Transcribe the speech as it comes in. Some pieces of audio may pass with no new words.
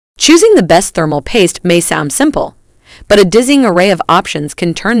Choosing the best thermal paste may sound simple, but a dizzying array of options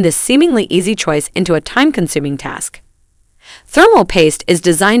can turn this seemingly easy choice into a time-consuming task. Thermal paste is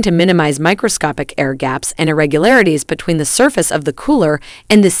designed to minimize microscopic air gaps and irregularities between the surface of the cooler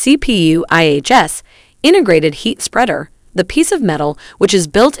and the CPU IHS, integrated heat spreader, the piece of metal which is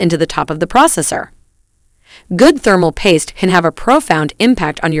built into the top of the processor. Good thermal paste can have a profound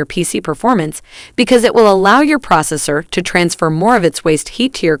impact on your PC performance because it will allow your processor to transfer more of its waste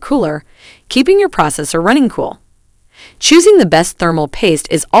heat to your cooler, keeping your processor running cool. Choosing the best thermal paste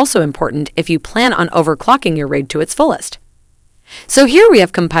is also important if you plan on overclocking your rig to its fullest. So here we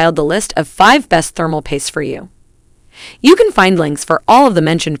have compiled the list of 5 best thermal pastes for you. You can find links for all of the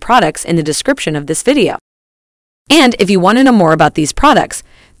mentioned products in the description of this video. And if you want to know more about these products,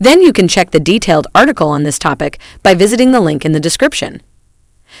 then you can check the detailed article on this topic by visiting the link in the description.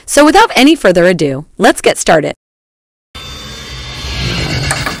 So without any further ado, let's get started.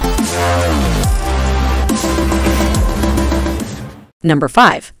 Number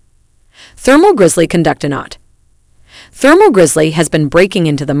 5. Thermal Grizzly Conductor. Thermal Grizzly has been breaking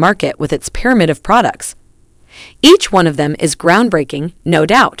into the market with its pyramid of products. Each one of them is groundbreaking, no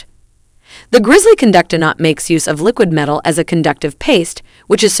doubt. The Grizzly Conductor makes use of liquid metal as a conductive paste,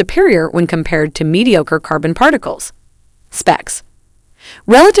 which is superior when compared to mediocre carbon particles. Specs: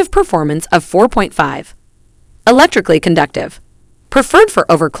 relative performance of 4.5. Electrically conductive. Preferred for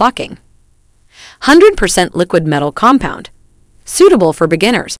overclocking. 100% liquid metal compound. Suitable for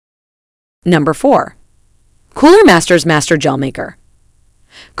beginners. Number 4. Cooler Master's Master Gel Maker.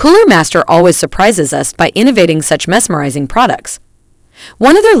 Cooler Master always surprises us by innovating such mesmerizing products.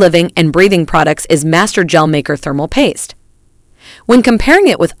 One of their living and breathing products is Master Gel Maker Thermal Paste. When comparing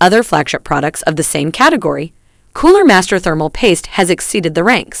it with other flagship products of the same category, Cooler Master Thermal Paste has exceeded the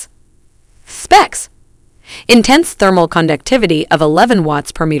ranks. Specs: intense thermal conductivity of 11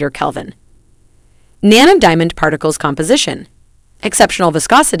 watts per meter Kelvin. Nanodiamond particles composition. Exceptional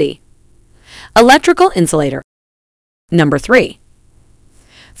viscosity. Electrical insulator. Number 3.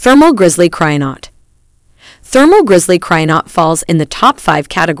 Thermal Grizzly Cryonaut. Thermal Grizzly Cryonaut falls in the top 5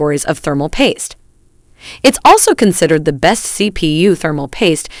 categories of thermal paste. It's also considered the best CPU thermal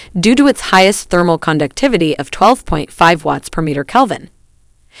paste due to its highest thermal conductivity of 12.5 watts per meter Kelvin.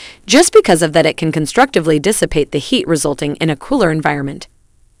 Just because of that, it can constructively dissipate the heat resulting in a cooler environment.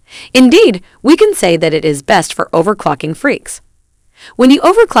 Indeed, we can say that it is best for overclocking freaks. When you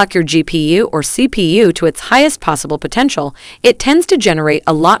overclock your GPU or CPU to its highest possible potential, it tends to generate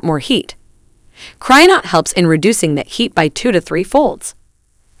a lot more heat. Cryonaut helps in reducing that heat by 2 to 3 folds.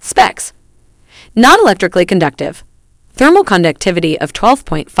 Specs: not electrically conductive. Thermal conductivity of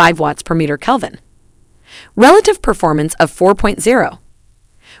 12.5 watts per meter Kelvin. Relative performance of 4.0.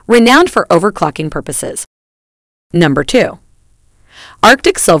 Renowned for overclocking purposes. Number 2.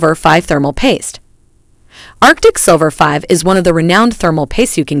 Arctic Silver 5 Thermal Paste. Arctic Silver 5 is one of the renowned thermal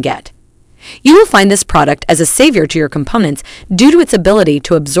pastes you can get. You will find this product as a savior to your components due to its ability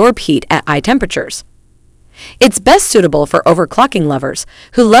to absorb heat at high temperatures. It's best suitable for overclocking lovers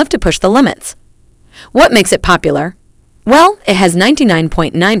who love to push the limits. What makes it popular? Well, it has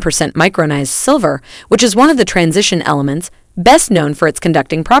 99.9% micronized silver, which is one of the transition elements best known for its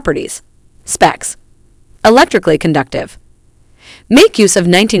conducting properties. Specs: electrically conductive. Make use of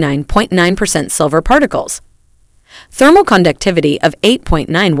 99.9% silver particles. Thermal conductivity of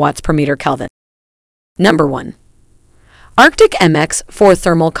 8.9 watts per meter Kelvin. Number 1. Arctic MX4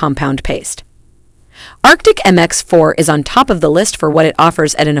 Thermal Compound Paste. Arctic MX4 is on top of the list for what it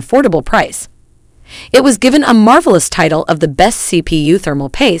offers at an affordable price. It was given a marvelous title of the best CPU thermal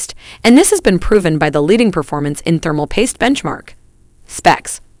paste, and this has been proven by the leading performance in thermal paste benchmark.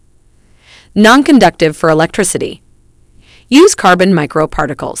 Specs: non-conductive for electricity. Use carbon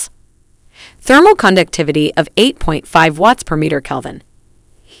microparticles. Thermal conductivity of 8.5 watts per meter Kelvin.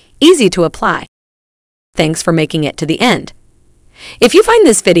 Easy to apply. Thanks for making it to the end. If you find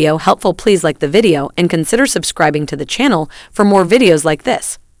this video helpful, please like the video and consider subscribing to the channel for more videos like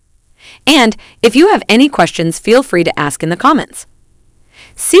this. And if you have any questions, feel free to ask in the comments.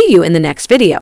 See you in the next video.